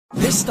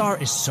This star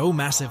is so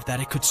massive that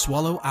it could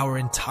swallow our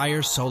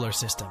entire solar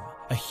system.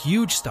 A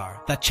huge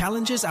star that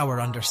challenges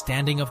our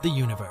understanding of the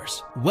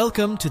universe.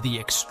 Welcome to the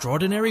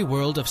extraordinary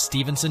world of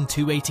Stephenson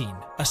 218,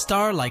 a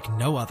star like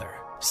no other.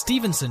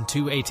 Stephenson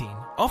 218,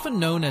 often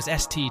known as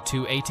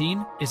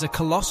ST218, is a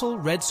colossal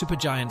red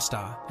supergiant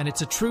star, and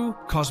it's a true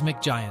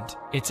cosmic giant.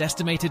 Its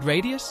estimated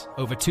radius?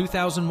 Over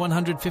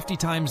 2,150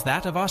 times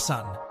that of our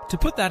Sun. To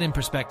put that in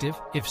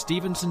perspective, if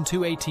Stephenson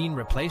 218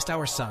 replaced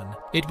our Sun,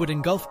 it would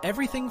engulf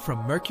everything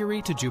from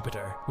Mercury to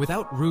Jupiter,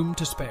 without room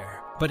to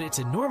spare. But its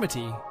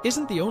enormity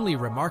isn't the only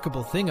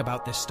remarkable thing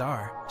about this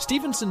star.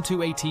 Stephenson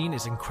 218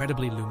 is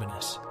incredibly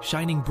luminous,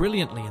 shining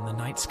brilliantly in the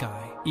night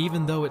sky,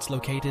 even though it's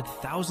located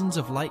thousands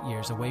of light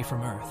years away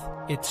from Earth.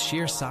 Its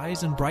sheer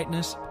size and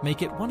brightness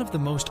make it one of the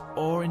most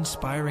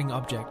awe-inspiring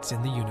objects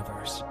in the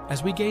universe.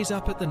 As we gaze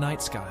up at the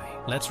night sky,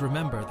 let's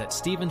remember that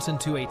Stephenson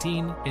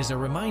 218 is a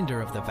reminder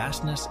of the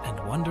vastness and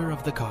wonder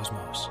of the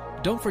cosmos.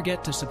 Don't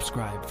forget to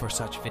subscribe for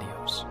such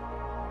videos.